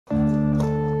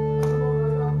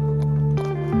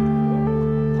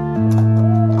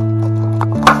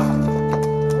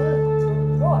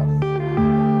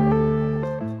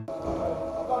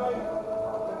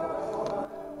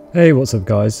Hey, what's up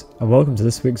guys, and welcome to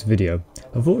this week's video.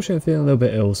 Unfortunately I'm feeling a little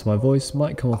bit ill, so my voice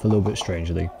might come off a little bit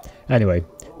strangely. Anyway,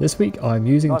 this week I'm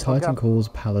using Titan Core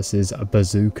Palace's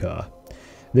bazooka.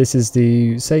 This is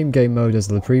the same game mode as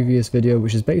the previous video,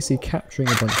 which is basically capturing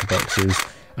a bunch of boxes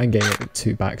and getting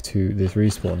it back to this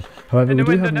respawn. However, we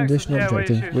do have an additional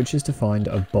objective, which is to find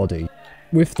a body.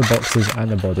 With the boxes and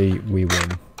the body, we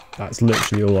win. That's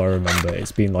literally all I remember.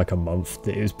 It's been like a month.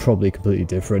 It was probably completely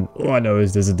different. All I know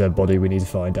is there's a dead body we need to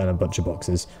find and a bunch of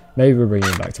boxes. Maybe we're bringing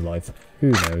him back to life.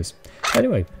 Who knows?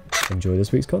 Anyway, enjoy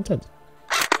this week's content.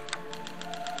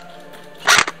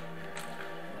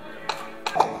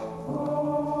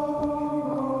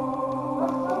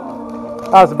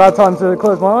 That was a bad time to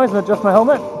close my eyes and adjust my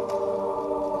helmet.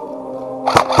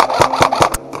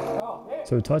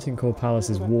 So Titan Core Palace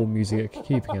is warm music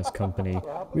keeping us company.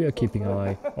 We are keeping an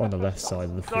eye on the left side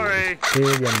of the field. Here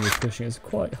the enemy is pushing us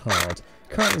quite hard.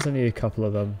 Currently there's only a couple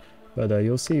of them, but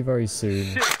you'll see very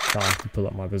soon that I have to pull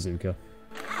up my bazooka.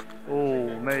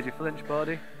 Oh, made you flinch,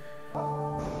 buddy.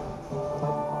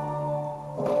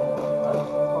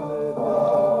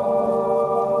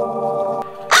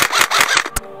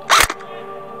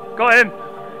 Got him!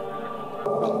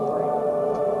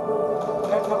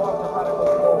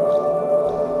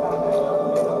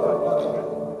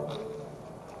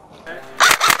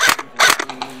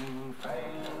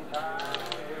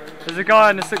 There's a guy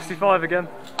in the 65 again. Is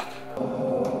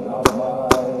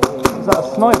that a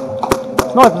sniper?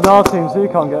 Sniper's in our team, so you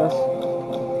can't get us.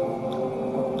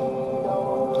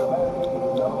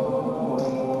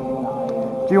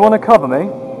 Do you want to cover me?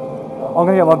 I'm going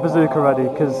to get my bazooka ready,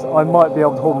 because I might be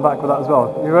able to hold them back with that as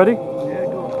well. You ready? Yeah,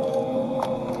 go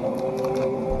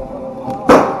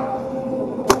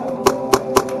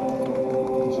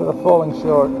on. Sort of falling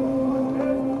short.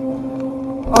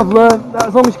 I've learned that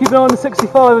as long as you keep an eye on the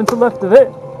 65 and to the left of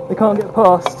it, they can't get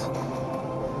past.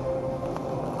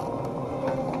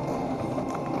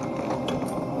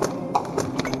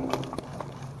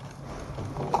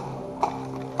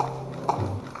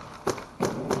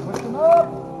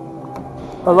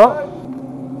 Hello?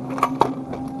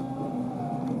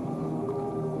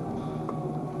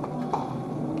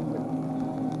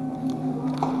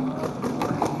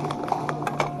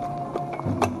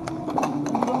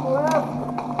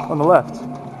 On the left.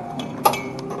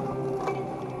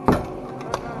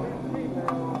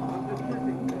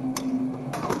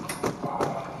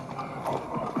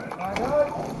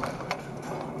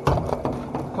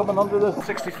 Coming under this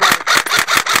 65.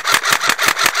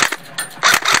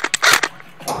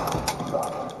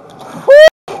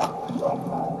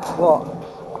 What?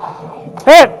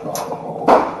 Hit!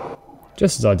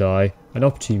 Just as I die, an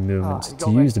opportune movement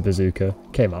to use the bazooka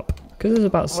came up, because there's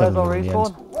about 7 of them in the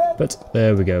end. But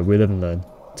there we go, we live and learn.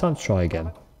 Time to try again.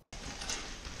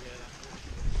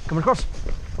 Coming across.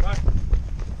 Right.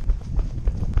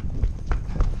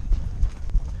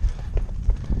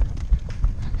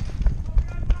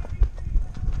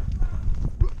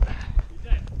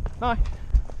 No.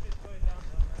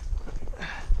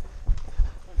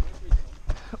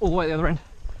 All the way at the other end.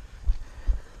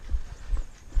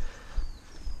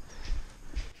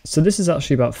 So this is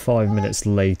actually about 5 minutes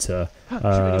later.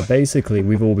 Basically,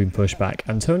 we've all been pushed back,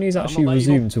 and Tony's actually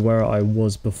resumed to where I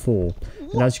was before.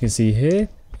 And as you can see here,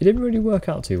 it didn't really work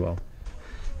out too well.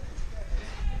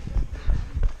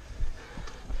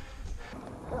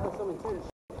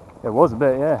 It was a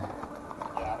bit, yeah.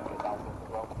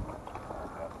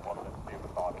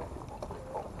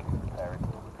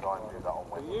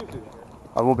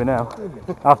 I will be now,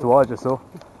 after what I just saw.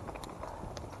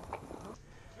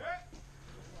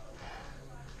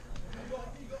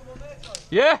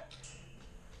 Yeah!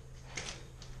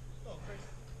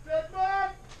 Dead man!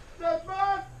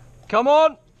 Come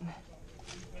on!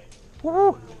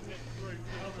 Woo!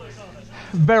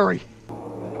 Very.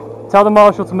 Tell the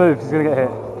marshal to move, 'cause he's going to get hit.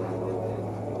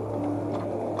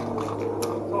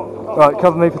 Right,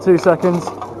 cover me for 2 seconds.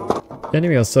 The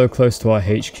enemy are so close to our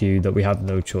HQ that we have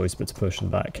no choice but to push them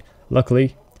back.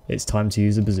 Luckily, it's time to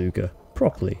use a bazooka,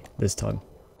 properly this time.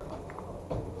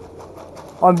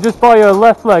 I'm just by your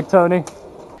left leg, Tony.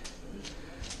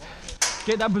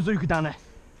 Get that bazooka down there.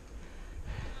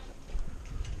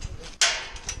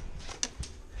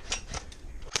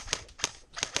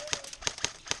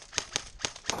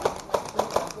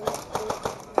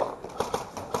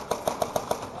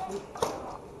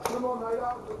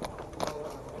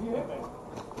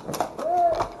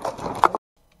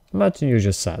 Imagine you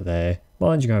just sat there,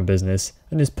 minding your own business,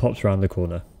 and this pops around the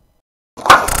corner.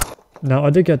 Now,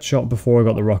 I did get shot before I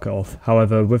got the rocket off.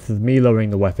 However, with me lowering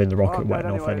the weapon, the rocket went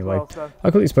off anyway. I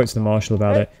quickly spoke to the marshal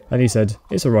about it, and he said,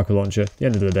 it's a rocket launcher. At the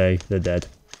end of the day, they're dead.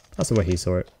 That's the way he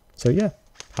saw it. So yeah,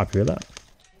 happy with that.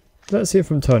 Let's hear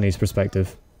from Tony's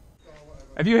perspective.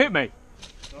 Have you hit me?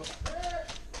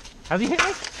 Has he hit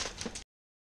me?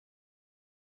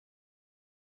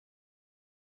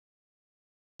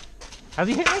 Has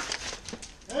he hit me?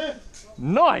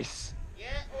 Nice! Yeah,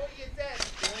 or you're dead.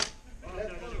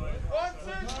 1,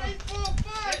 2, 3, 4,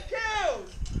 5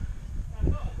 kills!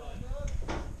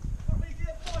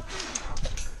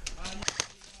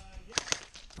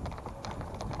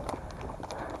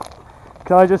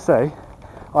 Can I just say,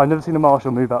 I've never seen a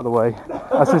marshal move out of the way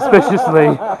as suspiciously.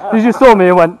 He just saw me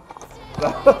and went,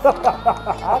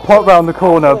 popped round the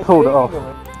corner, pulled it off.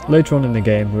 Later on in the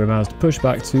game, we managed to push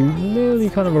back to nearly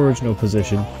kind of original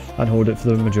position and hold it for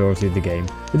the majority of the game.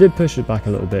 We did push it back a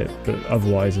little bit, but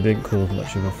otherwise it didn't cause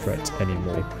much of a threat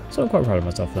anymore, so I'm quite proud of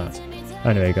myself for that.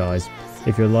 Anyway guys,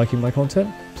 if you're liking my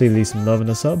content, please leave some love and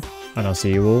a sub, and I'll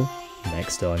see you all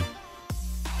next time.